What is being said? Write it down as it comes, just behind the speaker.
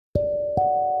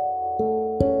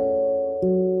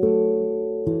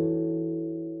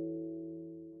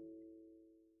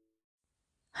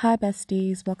Hi,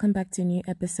 besties. Welcome back to a new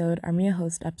episode. I'm your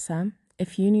host, Absa.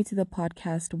 If you're new to the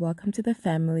podcast, welcome to the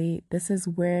family. This is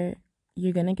where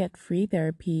you're going to get free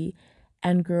therapy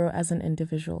and grow as an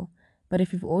individual. But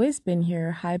if you've always been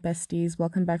here, hi, besties.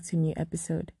 Welcome back to a new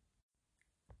episode.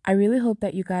 I really hope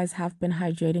that you guys have been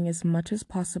hydrating as much as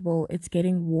possible. It's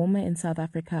getting warmer in South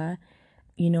Africa.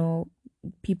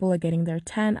 People are getting their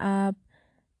tan up.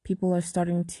 People are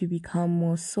starting to become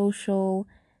more social.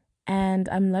 And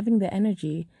I'm loving the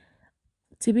energy.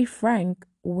 To be frank,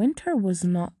 winter was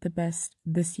not the best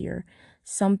this year.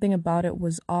 Something about it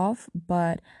was off,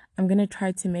 but I'm going to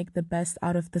try to make the best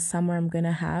out of the summer I'm going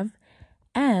to have.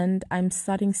 And I'm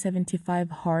starting 75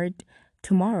 hard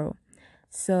tomorrow.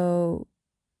 So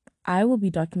I will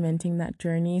be documenting that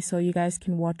journey so you guys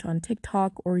can watch on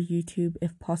TikTok or YouTube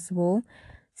if possible.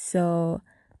 So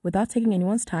without taking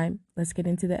anyone's time, let's get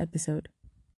into the episode.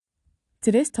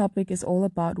 Today's topic is all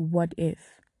about what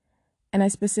if. And I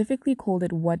specifically called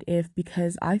it what if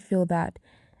because I feel that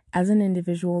as an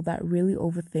individual that really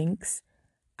overthinks,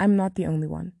 I'm not the only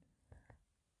one.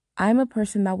 I'm a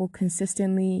person that will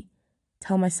consistently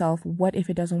tell myself, what if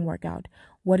it doesn't work out?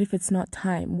 What if it's not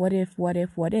time? What if?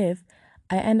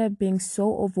 I end up being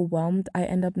so overwhelmed, I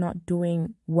end up not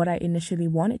doing what I initially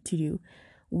wanted to do,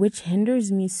 which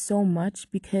hinders me so much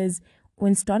because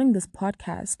when starting this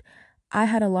podcast, I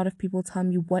had a lot of people tell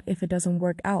me, what if it doesn't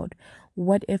work out?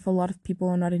 What if a lot of people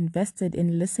are not invested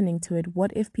in listening to it?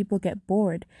 What if people get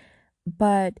bored?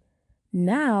 But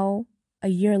now, a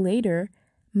year later,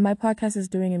 my podcast is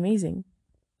doing amazing.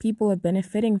 People are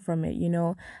benefiting from it,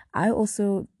 I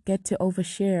also get to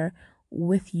overshare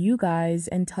with you guys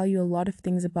and tell you a lot of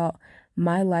things about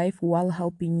my life while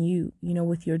helping you,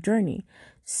 with your journey.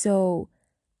 So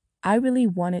I really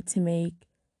wanted to make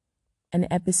an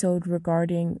episode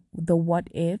regarding the what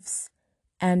ifs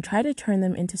and try to turn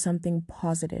them into something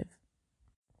positive.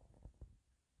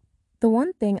 The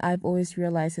one thing I've always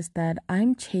realized is that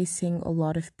I'm chasing a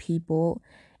lot of people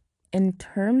in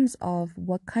terms of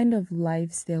what kind of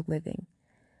lives they're living.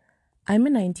 I'm a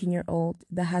 19-year-old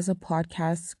that has a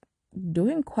podcast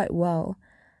doing quite well.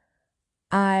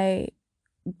 I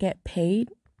get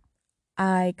paid.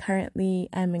 I currently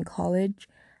am in college.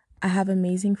 I have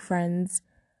amazing friends.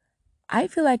 I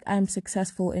feel like I'm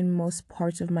successful in most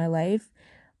parts of my life,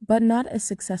 but not as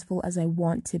successful as I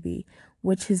want to be,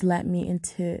 which has led me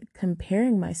into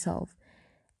comparing myself.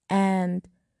 And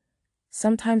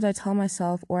sometimes I tell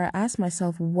myself or I ask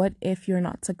myself, what if you're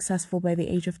not successful by the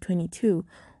age of 22?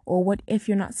 Or what if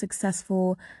you're not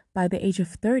successful by the age of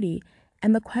 30?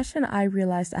 And the question I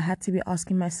realized I had to be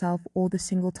asking myself all the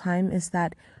single time is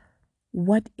that,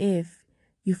 what if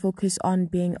you focus on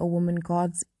being a woman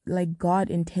God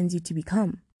intends you to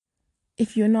become?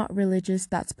 If you're not religious,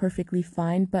 that's perfectly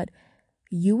fine, but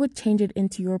you would change it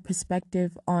into your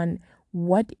perspective on,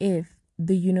 what if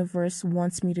the universe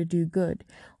wants me to do good?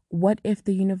 What if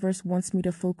the universe wants me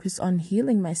to focus on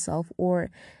healing myself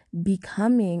or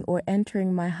becoming or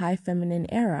entering my high feminine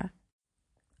era?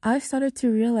 I've started to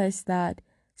realize that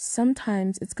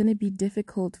sometimes it's going to be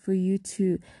difficult for you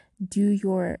to do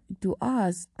your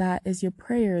du'as, that is your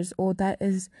prayers, or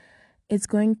it's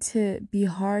going to be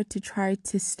hard to try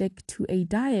to stick to a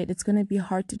diet. It's going to be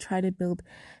hard to try to build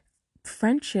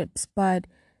friendships, but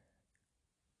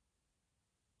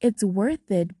it's worth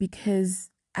it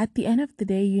because at the end of the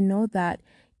day, you know that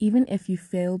even if you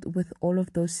failed with all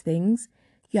of those things,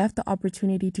 you have the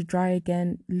opportunity to try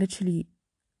again literally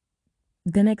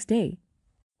the next day.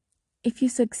 If you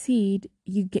succeed,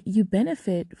 you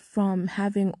benefit from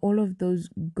having all of those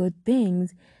good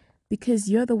things because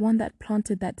you're the one that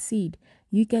planted that seed.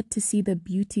 You get to see the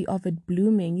beauty of it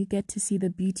blooming. You get to see the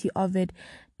beauty of it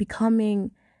becoming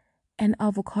an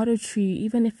avocado tree.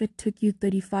 Even if it took you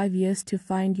 35 years to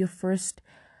find your first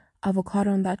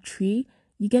avocado on that tree,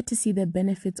 you get to see the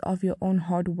benefits of your own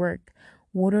hard work,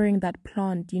 watering that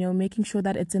plant, making sure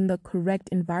that it's in the correct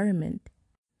environment.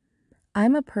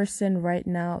 I'm a person right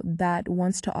now that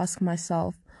wants to ask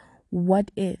myself, what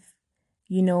if,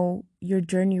 your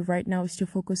journey right now is to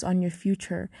focus on your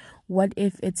future? What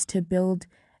if it's to build,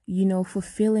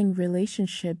 fulfilling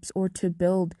relationships or to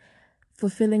build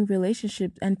fulfilling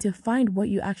relationships and to find what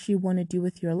you actually want to do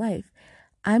with your life?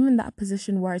 I'm in that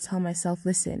position where I tell myself,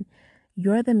 listen,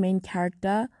 you're the main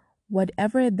character.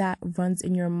 Whatever that runs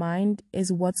in your mind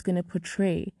is what's going to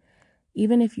portray.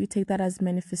 Even if you take that as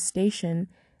manifestation,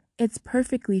 it's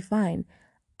perfectly fine.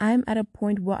 I'm at a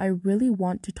point where I really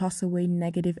want to toss away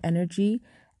negative energy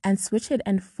and switch it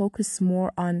and focus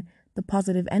more on the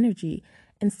positive energy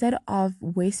instead of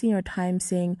wasting your time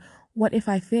saying, what if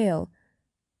I fail?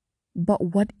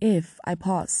 But what if I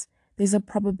pass? There's a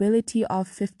probability of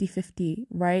 50-50,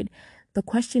 right? The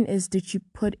question is, did you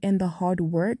put in the hard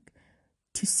work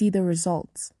to see the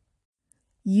results?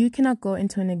 You cannot go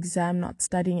into an exam not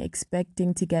studying,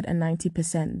 expecting to get a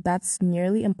 90%. That's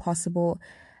nearly impossible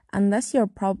unless you're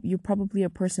probably a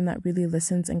person that really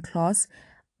listens in class.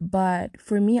 But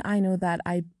for me, I know that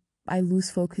I lose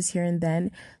focus here and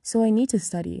then, so I need to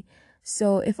study.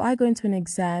 So if I go into an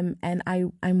exam and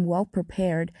I'm well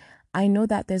prepared, I know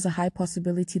that there's a high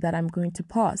possibility that I'm going to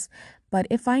pass. But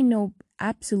if I know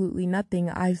absolutely nothing,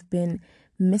 I've been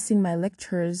missing my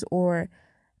lectures or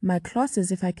my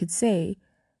classes, if I could say,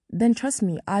 then trust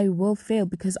me, I will fail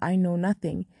because I know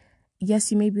nothing.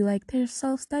 Yes, you may be like, they're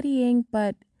self-studying,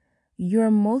 but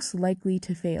you're most likely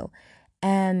to fail.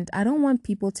 And I don't want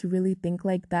people to really think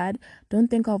like that. Don't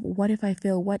think of what if I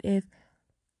fail? What if?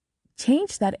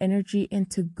 Change that energy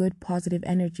into good, positive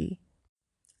energy.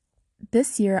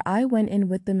 This year, I went in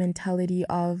with the mentality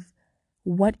of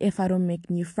what if I don't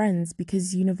make new friends?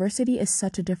 Because university is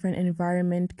such a different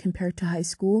environment compared to high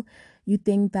school. You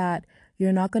think that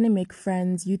you're not going to make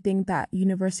friends. You think that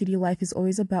university life is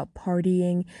always about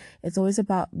partying. It's always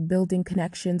about building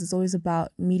connections. It's always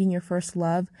about meeting your first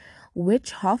love,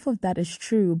 which half of that is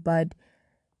true, but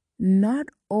not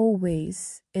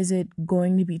always is it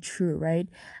going to be true, right?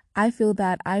 I feel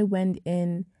that I went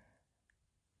in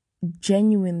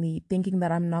genuinely thinking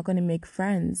that I'm not going to make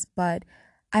friends, but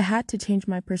I had to change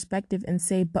my perspective and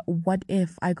say, but what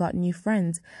if I got new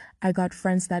friends? I got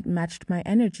friends that matched my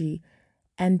energy,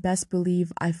 and best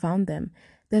believe I found them.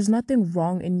 There's nothing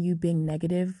wrong in you being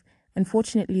negative.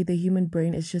 Unfortunately, the human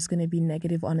brain is just going to be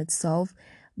negative on itself,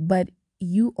 but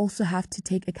you also have to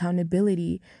take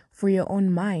accountability for your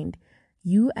own mind.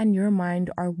 You and your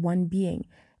mind are one being.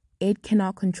 It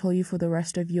cannot control you for the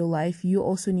rest of your life. You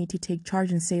also need to take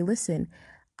charge and say, listen,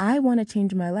 I want to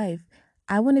change my life.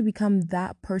 I want to become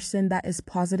that person that is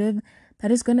positive,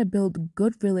 that is going to build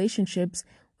good relationships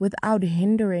without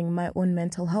hindering my own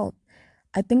mental health.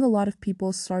 I think a lot of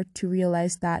people start to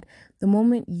realize that the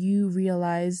moment you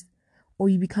realize or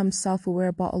you become self-aware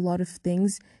about a lot of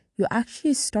things, you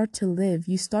actually start to live.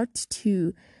 You start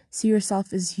to see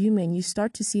yourself as human. You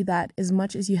start to see that as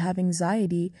much as you have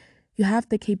anxiety, you have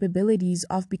the capabilities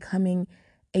of becoming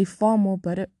a far more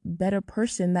better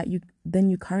person than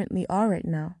you currently are right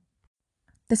now.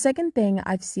 The second thing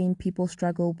I've seen people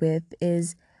struggle with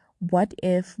is, what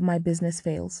if my business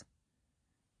fails?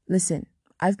 Listen,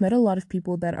 I've met a lot of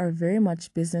people that are very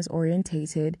much business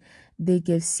orientated. They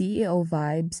give CEO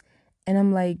vibes, and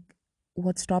I'm like,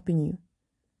 what's stopping you?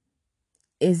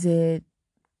 Is it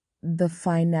the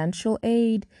financial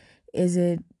aid? Is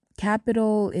it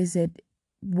capital? Is it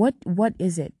what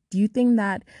is it? Do you think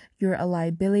that you're a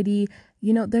liability?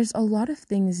 There's a lot of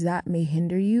things that may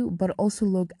hinder you, but also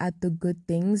look at the good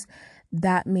things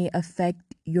that may affect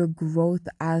your growth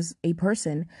as a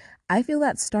person. I feel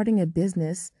that starting a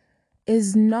business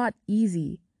is not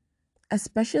easy,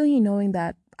 especially knowing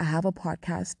that I have a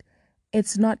podcast.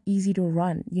 It's not easy to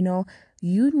run.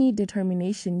 You need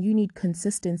determination, you need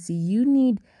consistency, you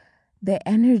need the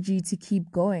energy to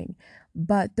keep going.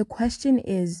 But the question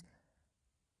is,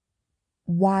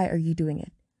 why are you doing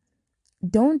it?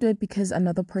 Don't do it because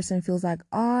another person feels like,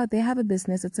 they have a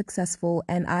business, it's successful,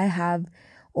 and I have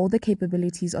all the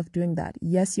capabilities of doing that.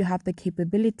 Yes, you have the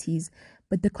capabilities,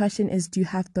 but the question is, do you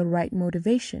have the right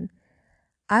motivation?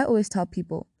 I always tell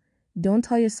people, don't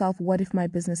tell yourself, what if my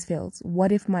business fails?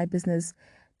 What if my business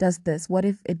does this? What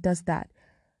if it does that?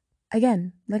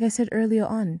 Again, like I said earlier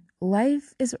on,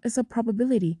 life is a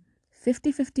probability,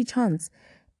 50-50 chance.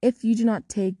 If you do not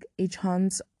take a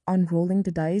chance on rolling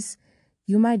the dice,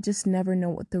 you might just never know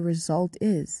what the result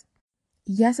is.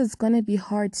 Yes, it's going to be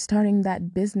hard starting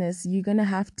that business. You're going to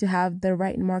have the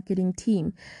right marketing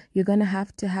team. You're going to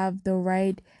have the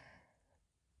right,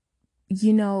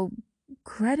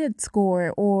 credit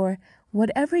score or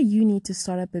whatever you need to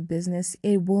start up a business.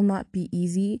 It will not be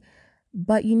easy,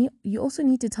 but you also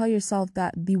need to tell yourself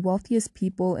that the wealthiest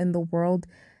people in the world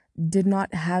did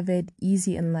not have it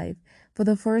easy in life. For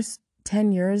the first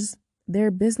 10 years,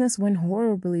 their business went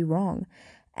horribly wrong.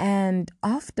 And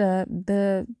after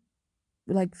the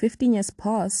 15 years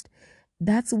passed,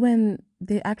 that's when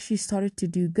they actually started to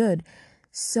do good.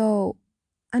 So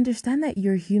understand that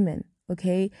you're human,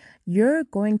 okay? You're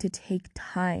going to take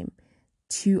time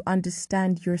to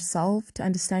understand yourself, to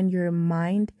understand your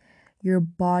mind, your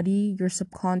body, your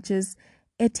subconscious.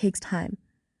 It takes time.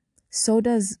 So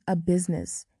does a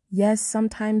business. Yes,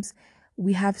 sometimes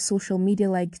we have social media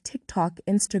like TikTok,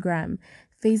 Instagram,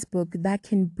 Facebook that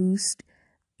can boost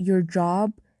your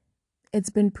job. It's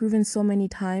been proven so many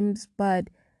times, but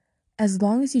as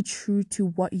long as you're true to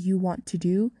what you want to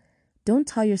do, Don't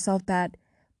tell yourself that,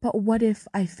 but what if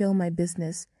I fail my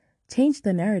business? Change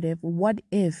the narrative. What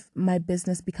if my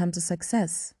business becomes a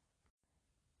success?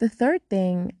 The third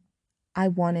thing I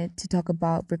wanted to talk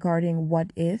about regarding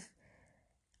what if,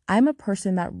 I'm a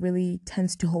person that really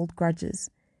tends to hold grudges.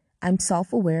 I'm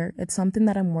self-aware. It's something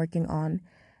that I'm working on.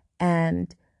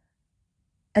 And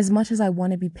as much as I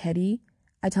want to be petty,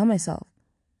 I tell myself,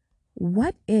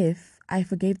 what if I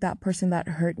forgave that person that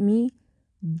hurt me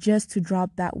just to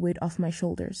drop that weight off my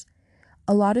shoulders?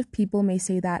 A lot of people may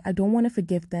say that I don't want to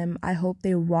forgive them. I hope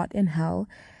they rot in hell.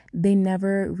 They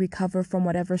never recover from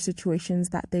whatever situations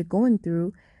that they're going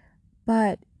through.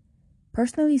 But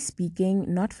personally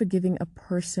speaking, not forgiving a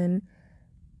person,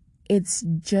 it's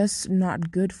just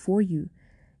not good for you.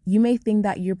 You may think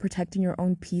that you're protecting your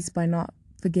own peace by not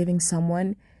forgiving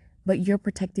someone, but you're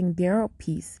protecting their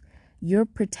peace. You're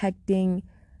protecting,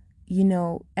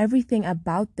 everything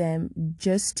about them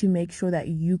just to make sure that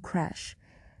you crash.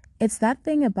 It's that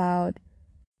thing about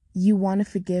you want to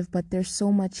forgive, but there's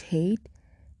so much hate.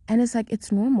 And it's like,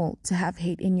 it's normal to have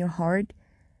hate in your heart.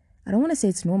 I don't want to say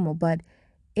it's normal, but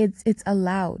it's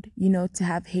allowed, to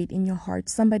have hate in your heart.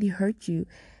 Somebody hurt you.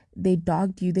 They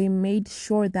dogged you. They made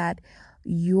sure that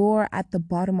you're at the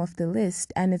bottom of the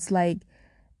list. And it's like,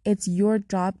 it's your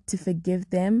job to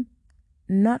forgive them,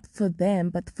 not for them,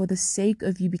 but for the sake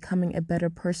of you becoming a better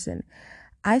person.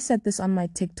 I said this on my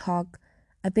TikTok,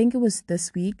 I think it was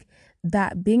this week,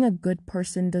 that being a good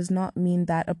person does not mean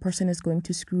that a person is going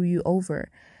to screw you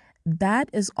over. That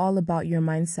is all about your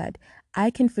mindset. I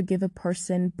can forgive a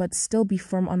person, but still be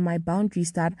firm on my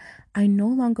boundaries that I no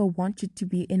longer want you to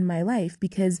be in my life,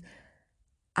 because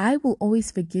I will always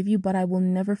forgive you, but I will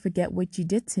never forget what you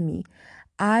did to me.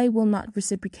 I will not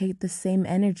reciprocate the same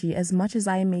energy, as much as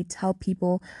I may tell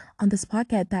people on this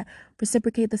podcast that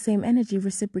reciprocate the same energy,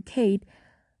 reciprocate.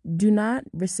 Do not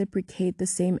reciprocate the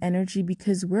same energy,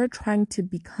 because we're trying to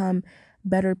become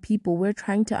better people. We're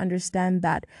trying to understand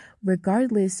that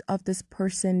regardless of this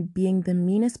person being the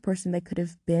meanest person they could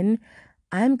have been,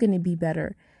 I'm going to be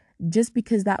better. Just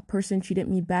because that person treated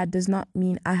me bad does not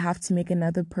mean I have to make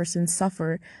another person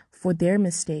suffer for their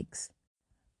mistakes.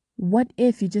 What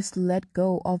if you just let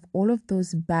go of all of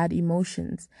those bad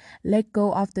emotions? Let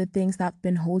go of the things that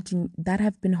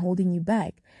have been holding you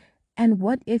back. And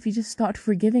what if you just start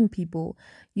forgiving people?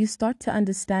 You start to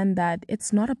understand that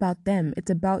it's not about them, it's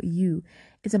about you.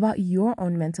 It's about your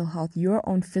own mental health, your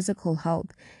own physical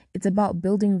health. It's about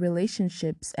building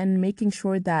relationships and making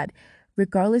sure that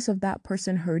regardless of that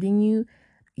person hurting you,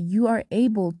 you are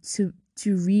able to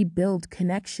rebuild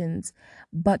connections,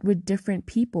 but with different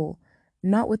people,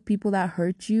 not with people that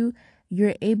hurt you.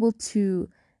 You're able to,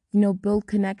 build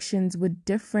connections with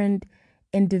different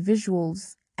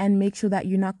individuals and make sure that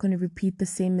you're not going to repeat the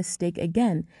same mistake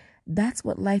again. That's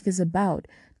what life is about.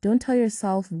 Don't tell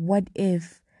yourself, what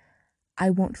if I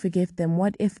won't forgive them?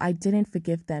 What if I didn't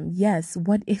forgive them? Yes,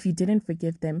 what if you didn't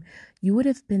forgive them? You would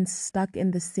have been stuck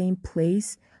in the same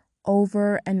place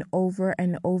over and over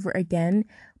and over again,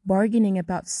 bargaining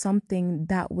about something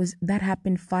that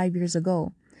happened 5 years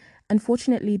ago.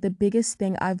 Unfortunately, the biggest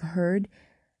thing I've heard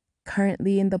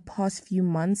currently in the past few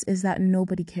months is that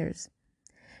nobody cares.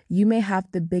 You may have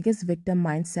the biggest victim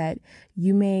mindset.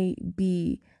 You may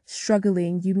be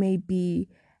struggling. You may be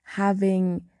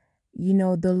having,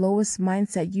 the lowest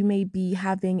mindset. You may be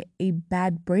having a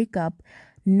bad breakup.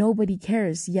 Nobody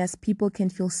cares. Yes, people can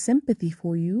feel sympathy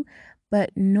for you,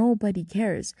 but nobody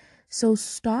cares. So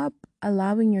stop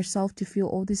allowing yourself to feel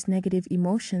all these negative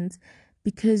emotions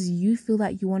because you feel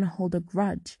that you want to hold a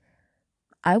grudge.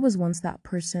 I was once that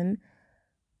person.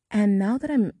 And now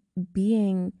that I'm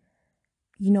being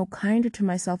kinder to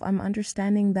myself, I'm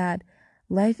understanding that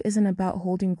life isn't about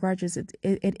holding grudges.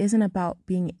 It isn't about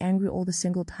being angry all the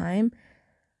single time.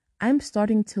 I'm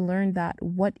starting to learn that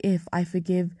what if I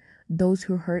forgive those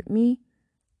who hurt me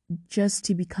just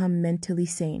to become mentally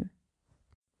sane?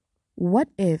 What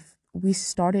if we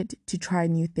started to try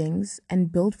new things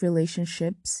and build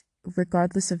relationships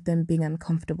regardless of them being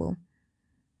uncomfortable?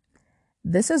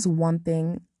 This is one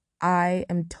thing I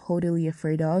am totally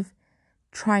afraid of,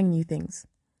 trying new things.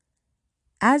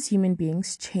 As human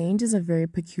beings, change is a very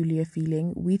peculiar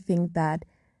feeling. We think that,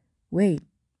 wait,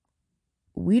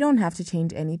 we don't have to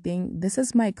change anything. This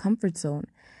is my comfort zone.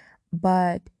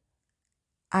 But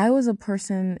I was a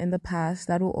person in the past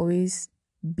that will always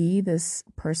be this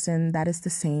person that is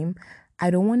the same. I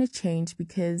don't want to change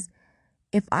because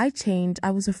if I change,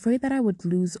 I was afraid that I would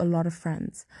lose a lot of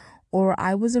friends, or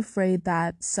I was afraid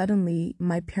that suddenly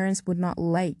my parents would not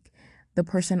like the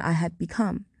person I had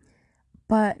become.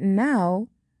 But now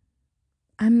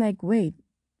I'm like, wait,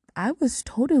 I was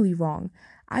totally wrong.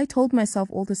 I told myself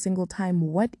all the single time,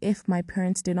 what if my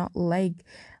parents did not like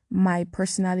my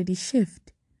personality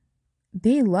shift?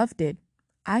 They loved it.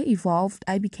 I evolved.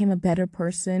 I became a better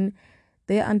person.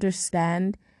 They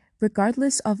understand.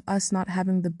 Regardless of us not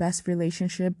having the best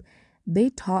relationship, they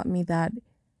taught me that,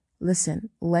 listen,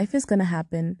 life is going to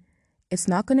happen. It's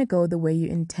not going to go the way you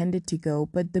intended to go,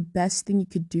 but the best thing you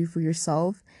could do for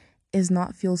yourself is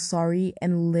not feel sorry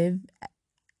and live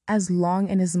as long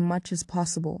and as much as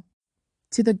possible.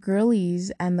 To the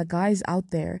girlies and the guys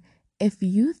out there, if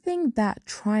you think that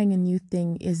trying a new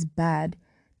thing is bad,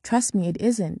 trust me, it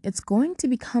isn't. It's going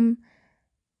to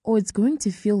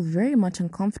feel very much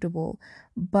uncomfortable,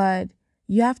 but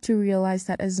you have to realize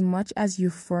that as much as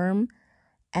you're firm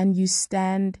and you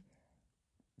stand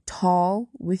tall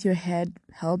with your head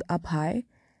held up high,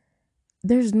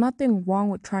 there's nothing wrong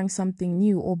with trying something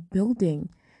new or building,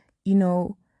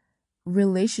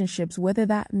 relationships, whether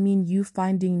that mean you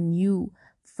finding new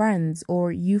friends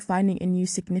or you finding a new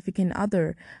significant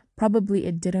other. Probably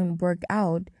it didn't work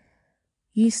out.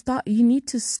 You need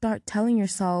to start telling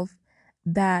yourself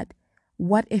that,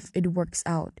 what if it works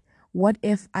out? What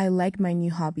if I like my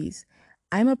new hobbies?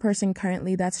 I'm a person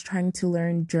currently that's trying to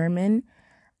learn German.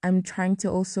 I'm trying to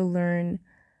also learn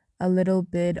a little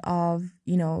bit of,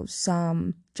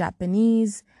 some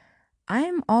Japanese.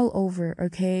 I'm all over,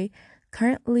 okay?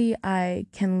 Currently, I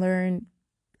can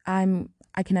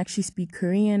actually speak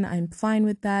Korean. I'm fine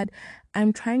with that.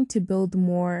 I'm trying to build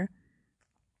more,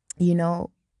 I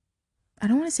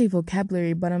don't want to say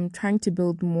vocabulary, but I'm trying to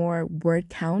build more word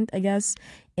count, I guess,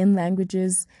 in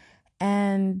languages.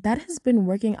 And that has been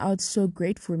working out so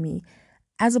great for me.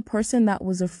 As a person that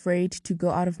was afraid to go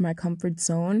out of my comfort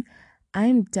zone,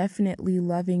 I'm definitely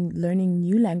loving learning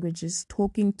new languages,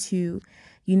 talking to,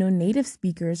 native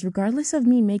speakers, regardless of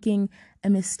me making a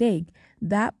mistake.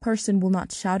 That person will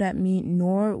not shout at me,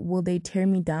 nor will they tear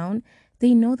me down.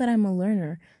 They know that I'm a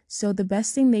learner. So the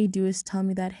best thing they do is tell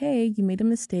me that, hey, you made a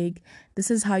mistake.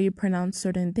 This is how you pronounce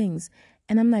certain things.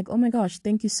 And I'm like, oh my gosh,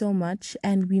 thank you so much.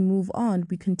 And we move on.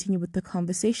 We continue with the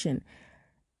conversation.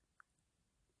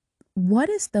 What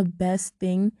is the best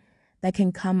thing that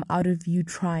can come out of you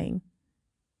trying?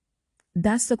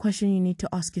 That's the question you need to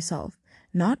ask yourself.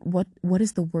 Not what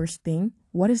is the worst thing?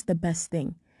 What is the best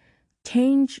thing?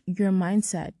 Change your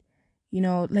mindset.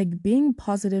 Like being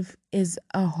positive is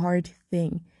a hard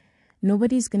thing.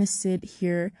 Nobody's going to sit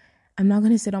here. I'm not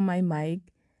going to sit on my mic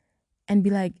and be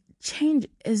like, change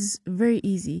is very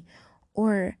easy,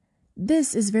 or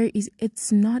this is very easy.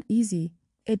 It's not easy.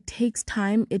 It takes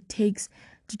time. It takes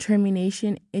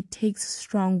determination. It takes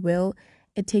strong will.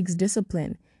 It takes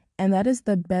discipline. And that is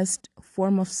the best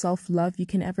form of self-love you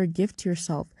can ever give to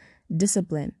yourself.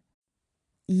 Discipline.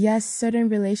 Yes, certain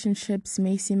relationships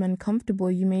may seem uncomfortable.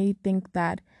 You may think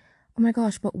that, oh my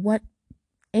gosh, but what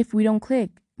if we don't click?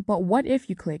 But what if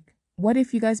you click? What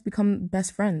if you guys become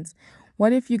best friends?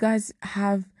 What if you guys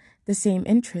have the same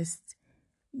interests?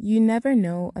 You never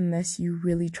know unless you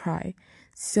really try.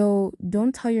 So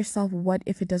don't tell yourself, what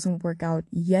if it doesn't work out?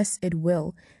 Yes, it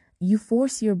will. You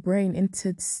force your brain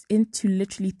into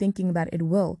literally thinking that it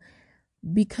will.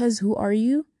 Because who are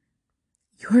you?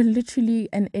 You're literally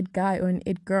an it guy or an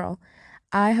it girl.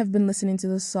 I have been listening to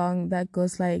this song that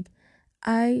goes like,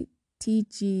 ITGIRL,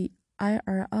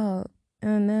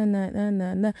 na na na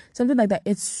na na, something like that.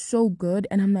 It's so good.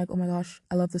 And I'm like, oh my gosh,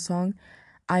 I love the song.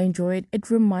 I enjoy it.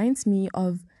 It reminds me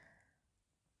of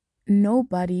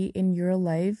nobody in your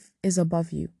life is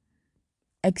above you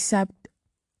except,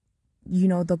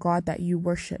 the God that you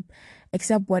worship,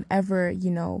 except whatever,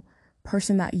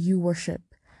 person that you worship.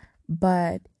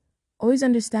 But always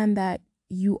understand that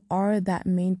you are that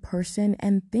main person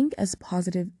and think as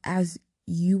positive as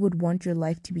you would want your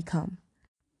life to become.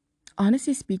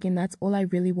 Honestly speaking, that's all I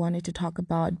really wanted to talk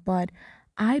about. But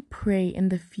I pray in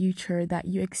the future that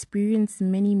you experience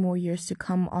many more years to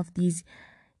come of these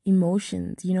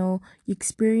emotions. You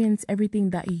experience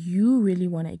everything that you really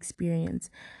want to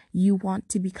experience. You want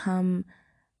to become,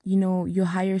 your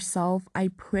higher self. I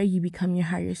pray you become your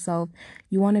higher self.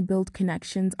 You want to build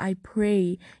connections. I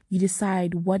pray you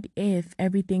decide, what if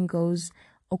everything goes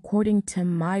according to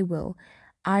my will?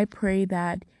 I pray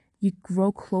that you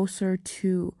grow closer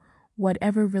to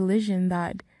whatever religion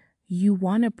that you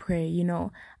want to pray.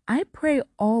 I pray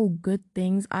all good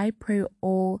things. I pray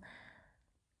all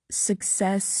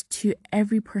success to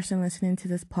every person listening to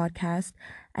this podcast.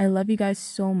 I love you guys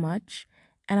so much,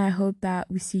 and I hope that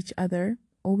we see each other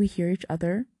or we hear each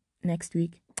other next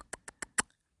week.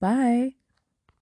 Bye.